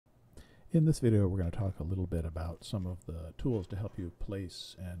In this video, we're going to talk a little bit about some of the tools to help you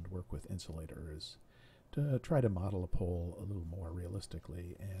place and work with insulators to try to model a pole a little more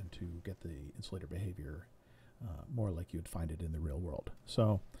realistically and to get the insulator behavior more like you'd find it in the real world.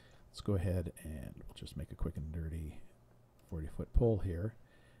 So let's go ahead and we'll just make a quick and dirty 40-foot pole here.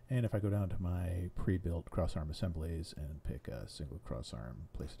 And if I go down to my pre-built crossarm assemblies and pick a single crossarm,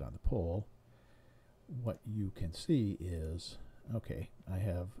 place it on the pole, what you can see is, okay, I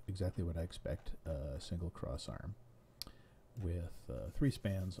have exactly what I expect, a single crossarm with 3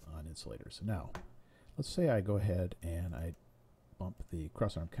 spans on insulators. Now, let's say I go ahead and I bump the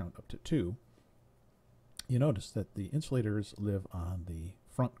crossarm count up to 2. You notice that the insulators live on the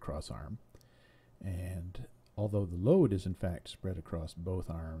front crossarm, and although the load is in fact spread across both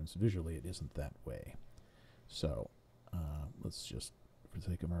arms, visually it isn't that way. So let's just, for the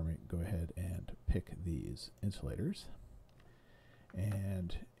sake of argument, go ahead and pick these insulators.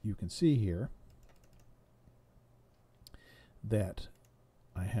 And you can see here that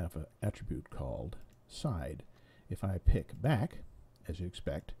I have an attribute called side. If I pick back, as you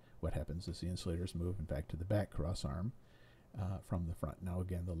expect, what happens is the insulators move in fact to the back crossarm from the front. Now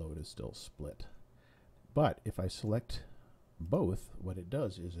again, the load is still split. But if I select both, what it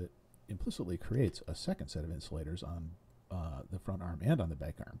does is it implicitly creates a second set of insulators on the front arm and on the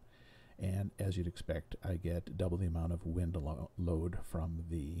back arm. And as you'd expect, I get double the amount of wind load from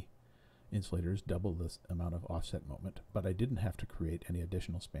the insulators, double the amount of offset moment, but I didn't have to create any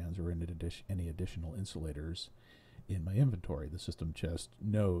additional spans or any additional insulators in my inventory. The system just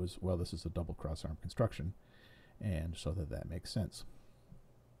knows, well, this is a double crossarm construction, and so that makes sense.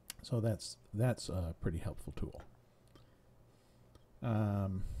 So that's a pretty helpful tool. Now,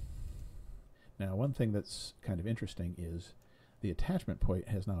 one thing that's kind of interesting is the attachment point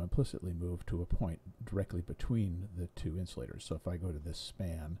has now implicitly moved to a point directly between the two insulators. So if I go to this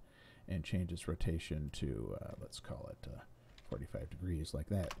span and change its rotation to, let's call it 45 degrees like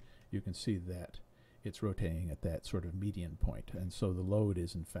that, you can see that it's rotating at that sort of median point. And so the load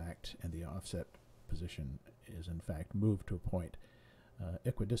is in fact, and the offset position is in fact moved to a point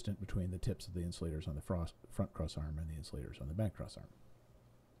equidistant between the tips of the insulators on the front crossarm and the insulators on the back crossarm.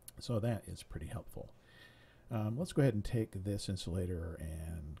 So that is pretty helpful. Let's go ahead and take this insulator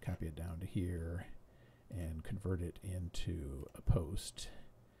and copy it down to here and convert it into a post,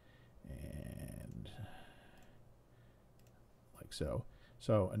 and like so.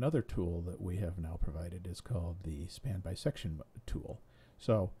 So another tool that we have now provided is called the span bisection tool.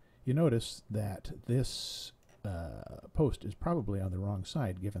 So you notice that this post is probably on the wrong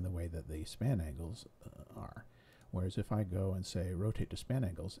side given the way that the span angles are. Whereas if I go and say rotate to span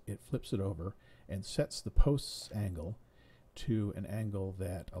angles, it flips it over and sets the post's angle to an angle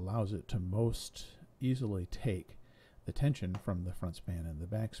that allows it to most easily take the tension from the front span and the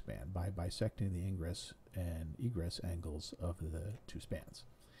back span by bisecting the ingress and egress angles of the two spans.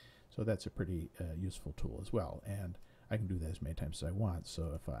 So that's a pretty useful tool as well, and I can do that as many times as I want.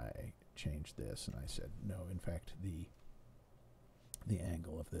 So if I change this and I said no, in fact the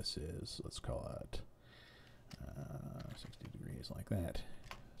angle of this is, let's call it 60 degrees like that.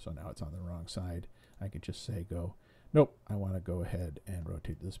 So now it's on the wrong side. I could just say nope, I want to go ahead and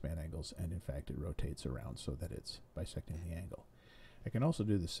rotate the span angles, and in fact it rotates around so that it's bisecting the angle. I can also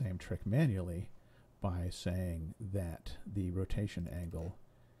do the same trick manually by saying that the rotation angle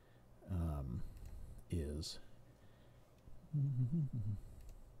is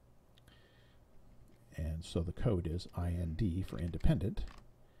and so the code is IND for independent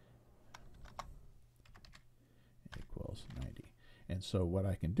equals 90. And so what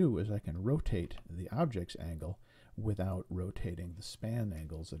I can do is I can rotate the object's angle without rotating the span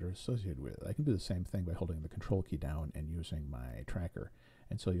angles that are associated with it. I can do the same thing by holding the control key down and using my tracker.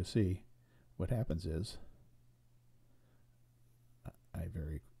 And so you'll see what happens is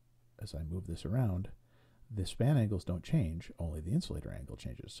as I move this around, the span angles don't change, only the insulator angle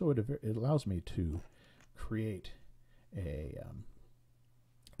changes. So it allows me to create a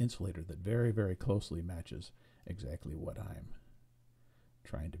insulator that very, very closely matches exactly what I'm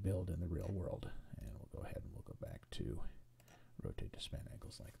trying to build in the real world. And we'll go ahead and we'll go back to rotate to span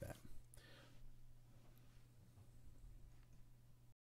angles like that.